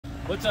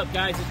What's up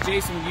guys, it's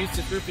Jason with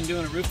Eustis Roofing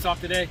doing a roof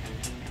talk today.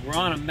 We're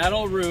on a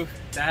metal roof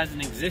that has an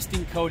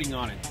existing coating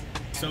on it.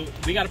 So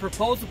we got a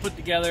proposal put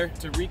together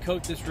to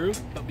recoat this roof,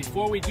 but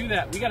before we do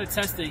that, we got to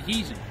test the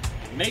adhesion.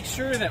 Make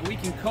sure that we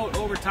can coat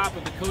over top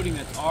of the coating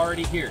that's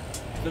already here.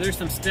 So there's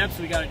some steps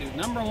we got to do.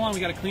 Number one, we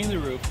got to clean the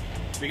roof.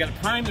 We got to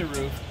prime the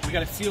roof. We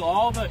got to seal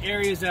all the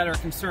areas that are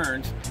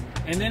concerned,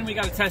 and then we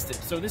got to test it.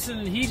 So this is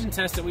an adhesion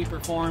test that we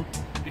perform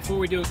before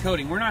we do a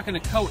coating. We're not going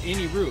to coat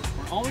any roof.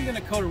 We're only going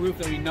to coat a roof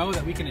that we know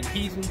that we can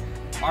adhesion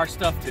our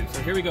stuff to.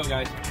 So here we go,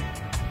 guys.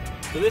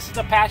 So this is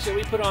the patch that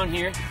we put on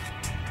here,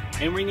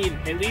 and we need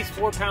at least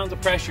 4 pounds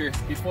of pressure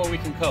before we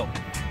can coat.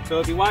 So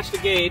if you watch the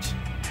gauge,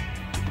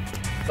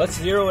 let's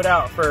zero it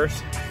out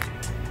first.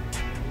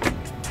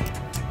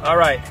 All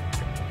right,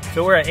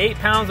 so we're at 8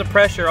 pounds of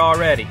pressure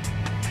already.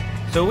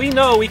 So we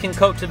know we can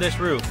coat to this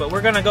roof, but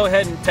we're gonna go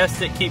ahead and test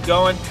it, keep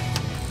going.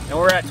 And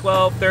we're at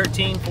 12,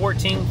 13,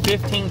 14,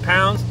 15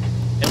 pounds,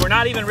 and we're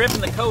not even ripping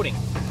the coating.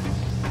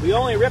 We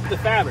only ripped the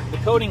fabric, the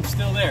coating's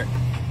still there.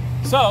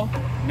 So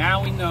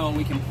now we know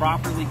we can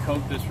properly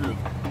coat this roof.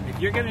 If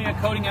you're getting a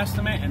coating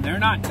estimate and they're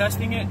not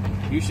testing it,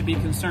 you should be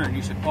concerned.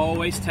 You should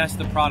always test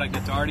the product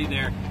that's already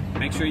there.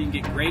 Make sure you can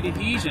get great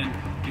adhesion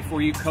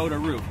before you coat a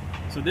roof.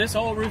 So this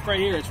whole roof right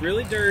here, it's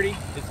really dirty.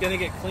 It's gonna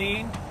get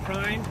cleaned,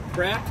 primed,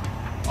 prepped.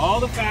 All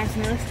the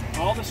fasteners,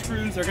 all the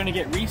screws are gonna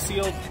get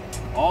resealed.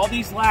 All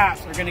these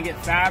laps are gonna get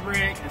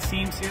fabric, a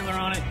seam sealer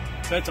on it,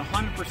 so it's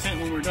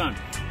 100% when we're done.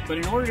 But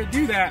in order to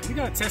do that, we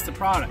gotta test the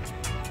product.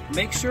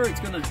 Make sure it's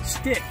gonna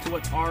stick to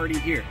what's already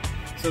here.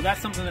 So that's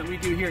something that we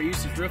do here at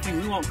Eustis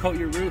Roofing. We won't coat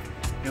your roof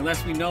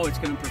unless we know it's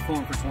gonna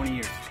perform for 20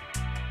 years.